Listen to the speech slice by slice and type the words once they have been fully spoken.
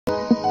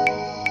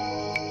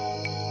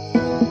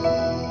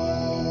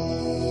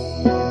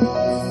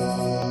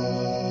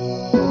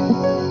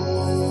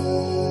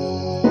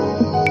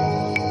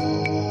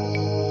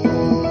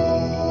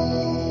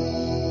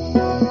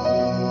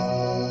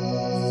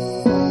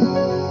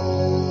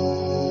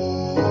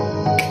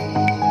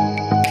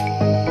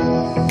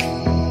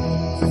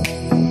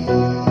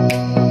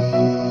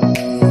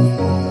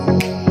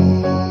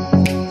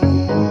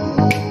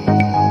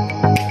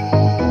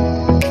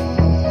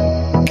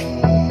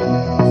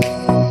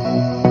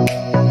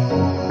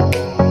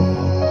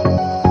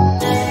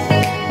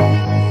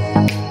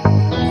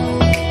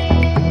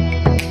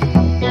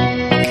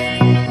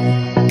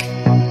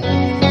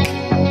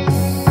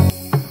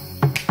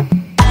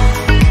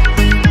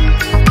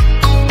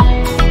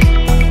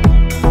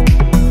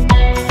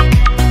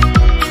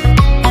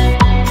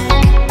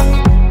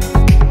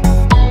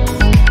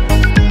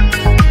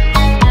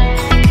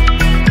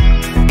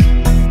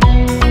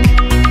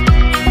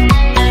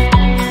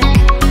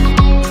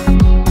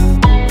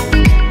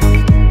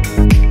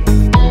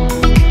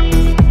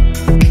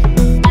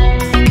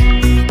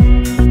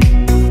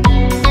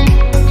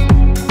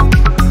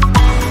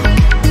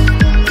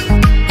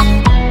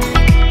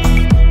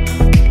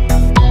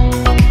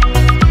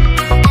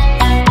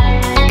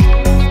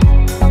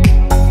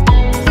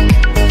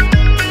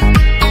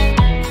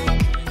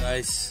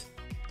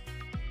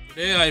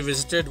I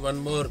visited one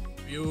more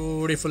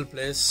beautiful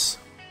place,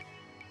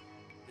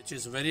 which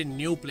is a very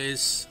new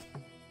place.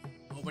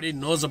 Nobody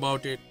knows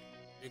about it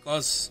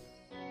because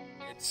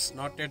it's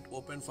not yet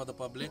open for the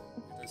public.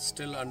 It is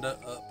still under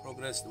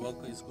progress. The work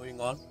is going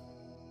on.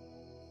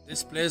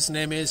 This place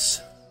name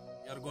is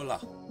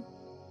Yargola.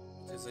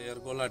 It is a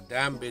Yargola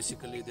Dam.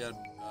 Basically, they are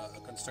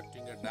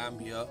constructing a dam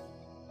here.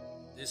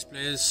 This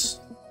place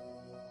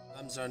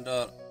comes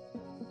under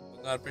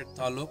Bangarpet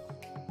Taluk,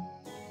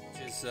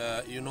 which is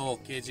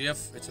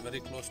KGF. It's very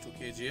close to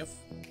KGF.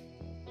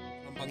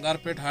 From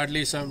Bangarpet,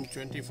 hardly some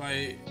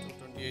 25 to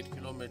 28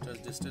 kilometers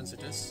distance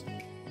it is.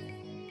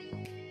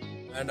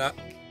 And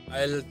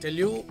I'll tell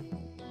you,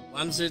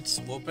 once it's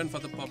open for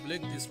the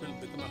public, this will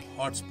become a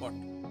hotspot.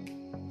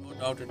 No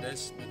doubt it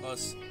is,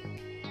 because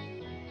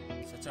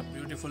such a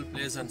beautiful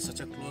place and such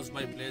a close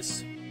by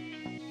place.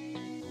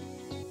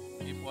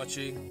 Keep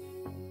watching,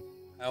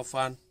 have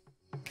fun.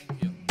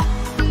 Thank you.